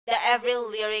the every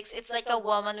lyrics, it's like a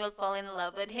woman will fall in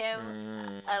love with him.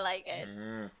 I like it.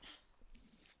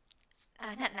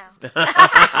 Not now.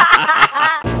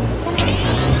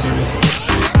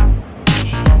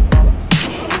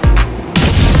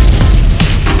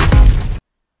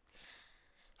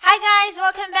 Hi guys,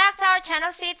 welcome back to our channel.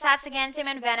 It's us again, Tim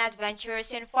Vena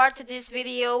Adventures. And for today's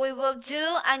video, we will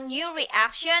do a new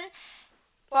reaction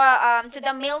for to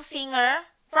the male singer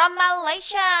from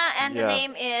Malaysia, and the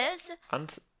name is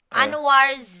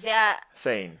Anuar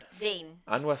Zain.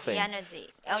 Anuar Zain. Anuar Zain.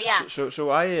 Oh yeah. So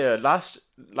I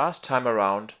last time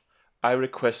around I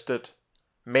requested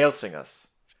male singers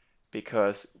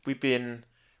because we've been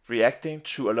reacting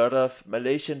to a lot of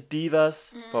Malaysian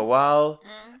divas for a while,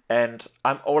 and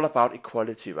I'm all about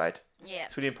equality, right? Yeah.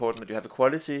 It's really important that you have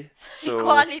equality. So,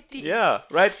 equality. Yeah,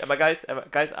 right. Am I guys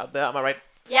out there? Am I right?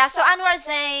 Yeah, so Anuar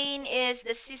Zain is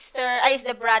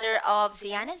the brother of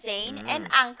Ziana Zain and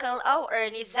uncle of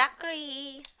Ernie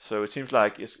Zachary. So it seems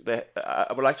like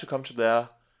I would like to come to their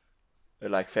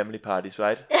like family parties,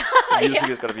 right? The music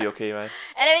is gonna be okay, right?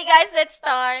 Anyway, guys, let's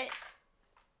start.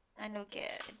 I know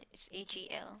it's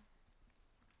AGL.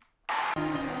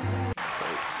 So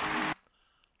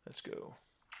let's go.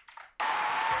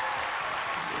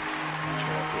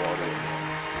 Turn up the audio.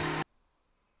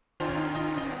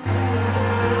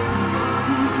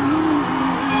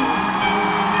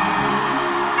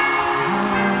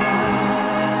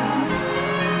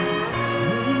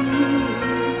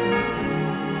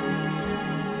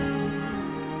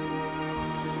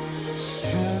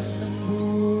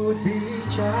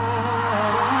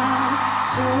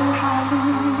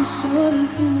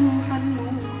 Sentuhanmu,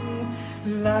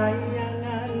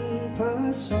 layangan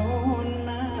pesonamu,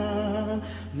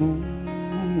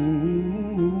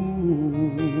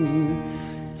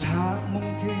 tak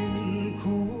mungkin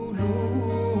ku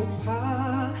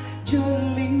lupa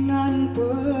jelingan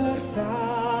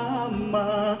pertama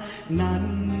nan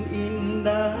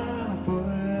indah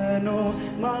penuh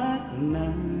makna.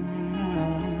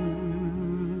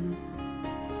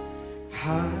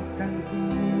 Akan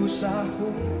ku sahut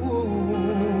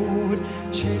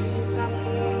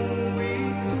cintamu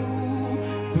itu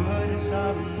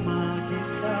bersama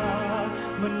kita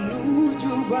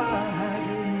menuju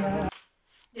bahagia.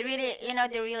 They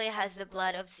really has the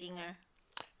blood of singer.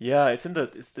 Yeah, it's in their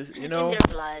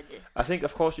blood. I think,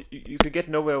 of course, you could get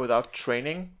nowhere without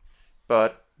training,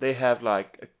 but they have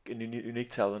like a unique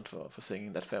talent for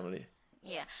singing, that family.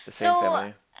 Yeah. The same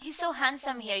family. He's so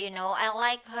handsome here, I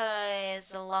like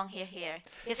his long hair here.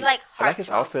 He's like I like his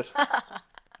outfit. I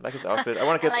like his outfit. I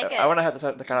want to have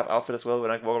the kind of outfit as well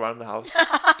when I walk around the house.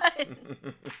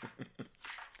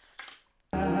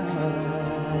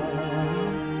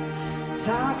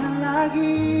 Takkan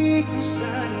lagi ku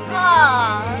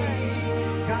sendiri,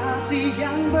 kasih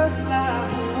yang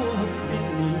berlabuh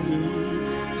ini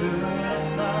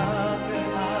terasa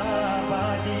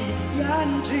keabadian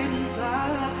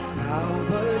cinta kau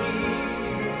beri.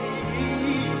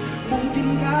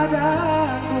 Mungkinkah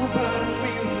aku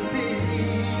bermimpi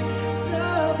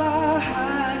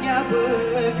sebahagia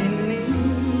begini?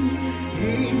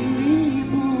 Ini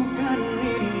bukan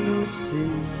ilusi.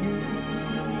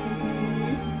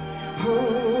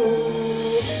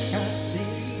 Oh, kasih.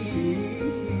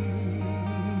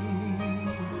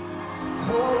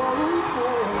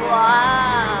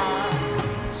 Wow.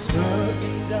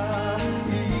 Seindah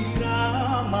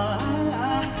irama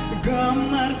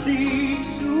gemersik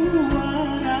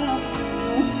suaramu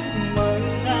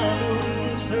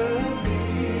mengalun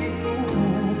sepiku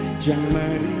yang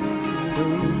merindu.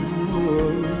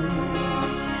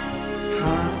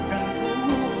 Akan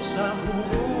ku sambut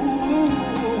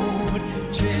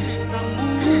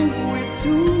cintamu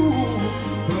itu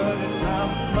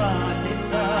bersama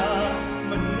kita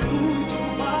menuju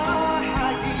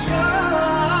bahagia.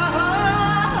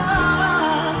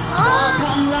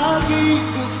 Takkan lagi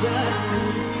ku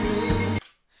sendiri.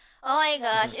 Oh my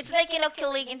gosh, it's like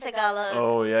killing in Tagalog.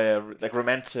 Oh yeah, like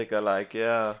romantic,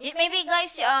 yeah. Maybe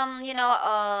guys,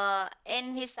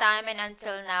 in his time and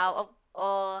until now,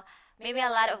 maybe a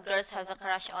lot of girls have a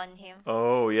crush on him.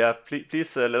 Oh yeah,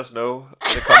 please let us know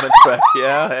in the comment track.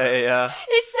 Yeah.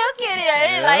 He's so cute. I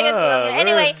really like it.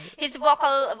 Anyway, his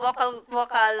vocal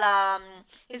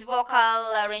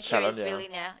range here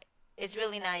is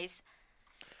really nice.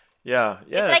 Yeah.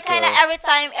 It's like kind of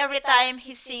every time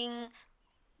he sing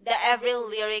the every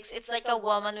lyrics, it's like a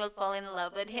woman will fall in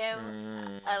love with him.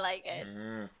 I like it.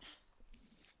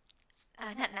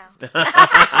 Not now.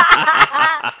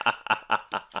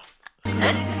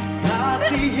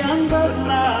 Kasih yang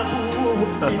berlabuh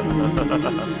ini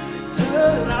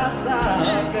terasa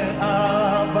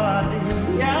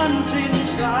keabadian. Keabadiaan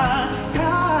cinta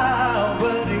kau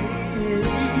beri,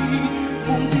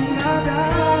 mungkin ada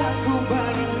ku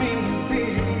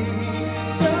bermimpi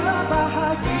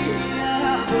sebahagia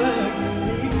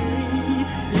begini.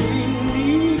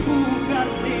 Ini bukan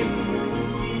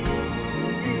ilusi.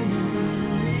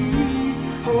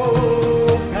 Oh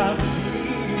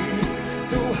kasih,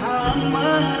 Tuhan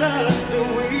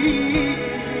merestui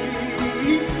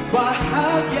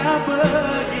bahagia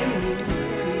begini.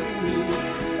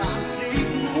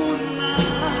 Kasihmu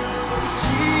nan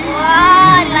suci.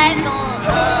 Wow, like the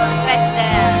effects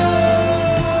there.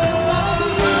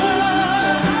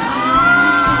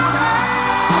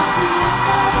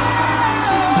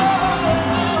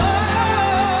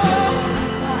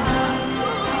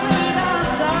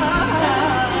 Terasa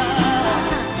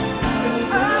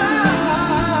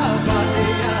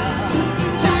keabadian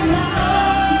cinta.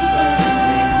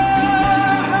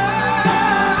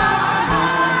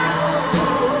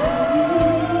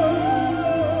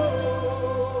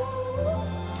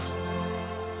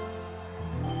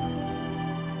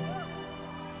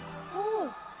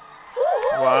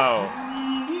 Wow.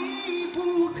 Ini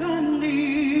bukan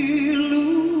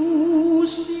ilusi.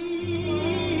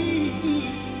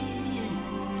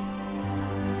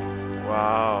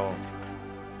 Wow.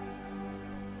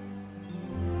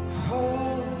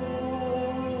 Oh,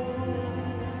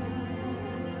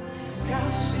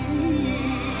 kasih.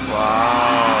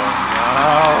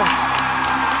 Wow.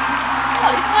 Oh,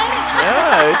 it's smiling.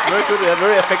 Yeah, it's very good.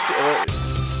 Very effective.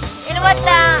 You know what?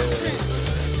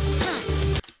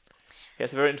 He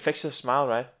has a very infectious smile,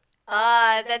 right?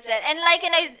 That's it. And like,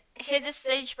 his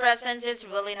stage presence is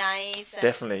really nice.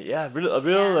 Definitely. Yeah, a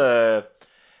real.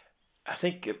 I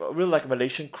think a real like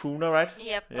Malaysian crooner, right?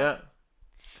 Yep. Yeah.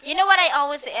 You know what I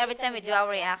always say every time we do our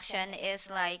reaction is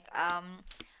like,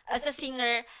 as a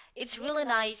singer, it's really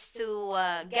nice to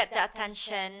get the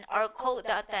attention or call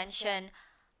the attention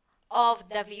of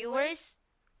the viewers.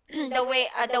 The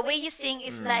way you sing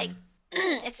is like,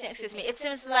 excuse me, it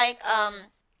seems like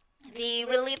they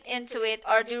relate into it,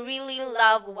 or they really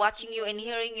love watching you and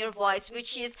hearing your voice,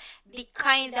 which is the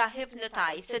kind of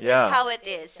hypnotized. So Yeah. that's how it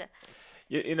is.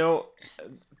 You know,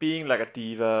 being like a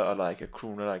diva or like a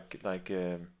crooner, like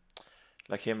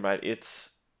him, right?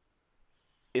 It's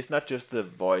not just the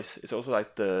voice; it's also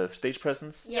like the stage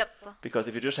presence. Yep. Because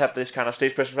if you just have this kind of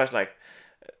stage presence, right, like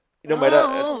no matter,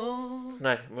 Oh.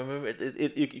 no,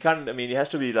 you can't. I mean, it has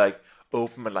to be like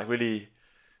open and like really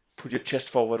put your chest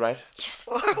forward, right? Just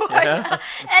forward. Yeah.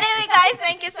 Anyway, guys,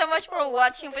 thank you so much for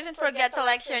watching. Please don't forget to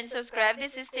like, share, and subscribe.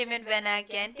 This is Tim Vena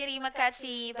again. Terima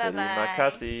kasih. Bye bye. Terima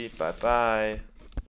kasih. Bye bye.